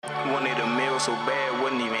so bad,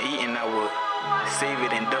 wasn't even eating. I would save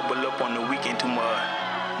it and double up on the weekend. Too much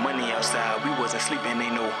money outside, we wasn't sleeping,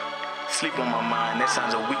 ain't no sleep on my mind. That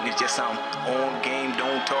sounds a weakness, just I'm on game,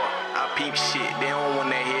 don't talk. I peep shit, they don't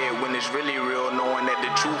wanna hear it when it's really real. Knowing that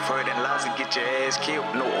the truth hurt and lies to get your ass killed.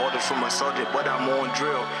 No orders from a soldier, but I'm on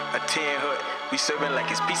drill. A 10 hut, we serving like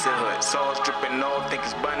it's Pizza Hut. Sauce dripping off, think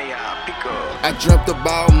it's Bunny, I pick up. I dreamt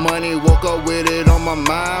about money, woke up with it on my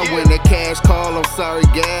mind. When the cash call, I'm sorry,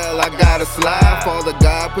 gal, I gotta slide. Father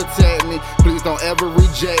God, protect me, please don't ever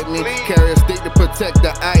reject me. Carry a stick to protect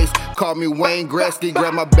the ice. Call me Wayne Gretzky,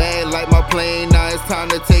 grab my bag like my plane. Now it's time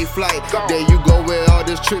to take flight. There you go with all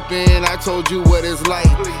this tripping, I told you what it's like.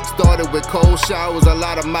 Started with cold showers, a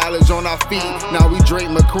lot of mileage on our feet. Now we drink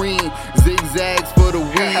McCream, zigzags for the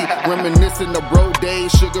weed. Reminiscing the broke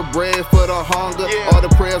days, sugar bread for the hunger. All the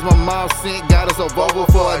prayers my mom sent got us a Volvo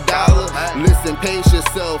for $1. Listen, pace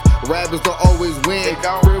yourself, rappers don't always win.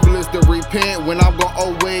 Privilege to repent when I'm gonna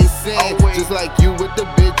always sin. Just like you with the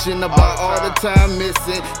bitchin' about all the time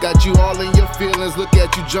missing. Got you all in your feelings, look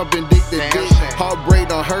at you jumping dick to dick. Heartbreak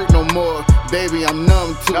don't hurt no more, baby, I'm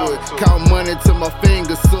numb to it. Count money till my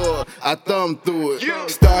fingers sore, I thumb through it.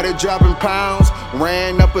 Started dropping pounds,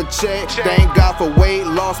 ran up a check. Thank God for weight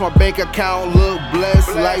loss, my bank account look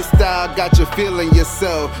blessed. Lifestyle got you feeling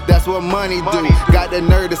yourself, that's what money do. Got the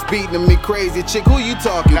nerve to speak to me crazy, chick, who you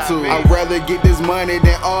talking to? I'd rather get this money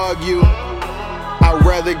than argue. I'd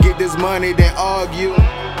rather get this money than argue.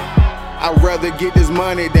 I'd rather get this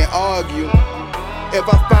money than argue. If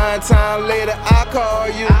I find time later, I'll call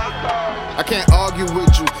you. I can't argue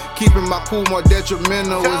with you. Keeping my cool more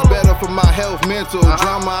detrimental. It's better for my health, mental.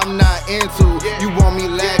 Drama I'm not into. You want me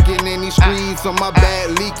lacking in these streets on my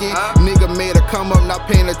bad leaking. Nigga made a come up, not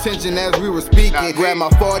paying attention as we were speaking. Grab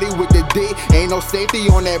my 40 with the dick, ain't no safety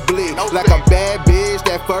on that blick. Like a bad bitch,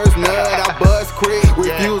 that first nut I bust quick.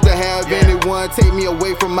 Refuse to have anyone take me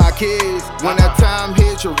away from my kids. When that time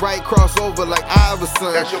hits, your right crossover like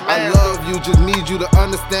Iverson. I love you, just need you to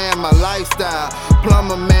understand my lifestyle.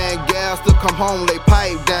 Plumber man, gal still come home, they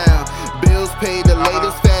pipe down. Bills paid, the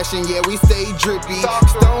latest fashion, yeah, we stay drippy.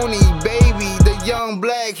 Stoney, baby, the young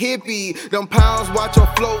black hippie. Them pounds watch her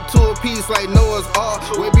float to a piece like Noah's Ark.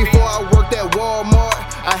 Way before I worked at Walmart,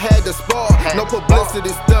 I had to spark. No publicity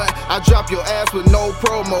stunt, I drop your ass with no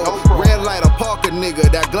promo. Red light, a Parker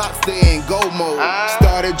nigga, that Glock stay in go mode.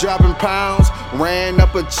 Started dropping pounds, ran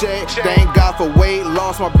up a check. Thank God for weight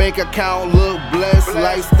loss, my bank account look blessed.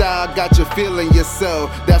 Lifestyle got you feeling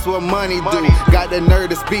yourself, that's what money do. Got the nerve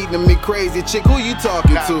to speak to me crazy, chick, who you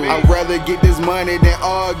talking to? I'd rather get this money than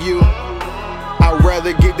argue. I'd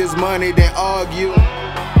rather get this money than argue.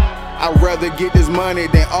 I'd rather get this money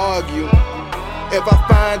than argue. If I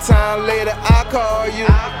find time later, I'll call you.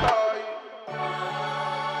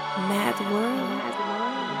 Mad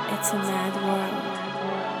world, it's a mad world.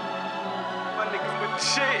 My niggas with the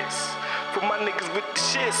shits, for my niggas with the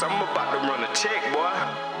shits, I'm about to run a check, boy.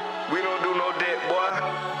 We don't do no debt, boy.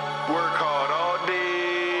 Work hard all day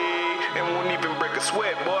and won't even break a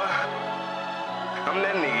sweat, boy. I'm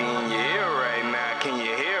that nigga in your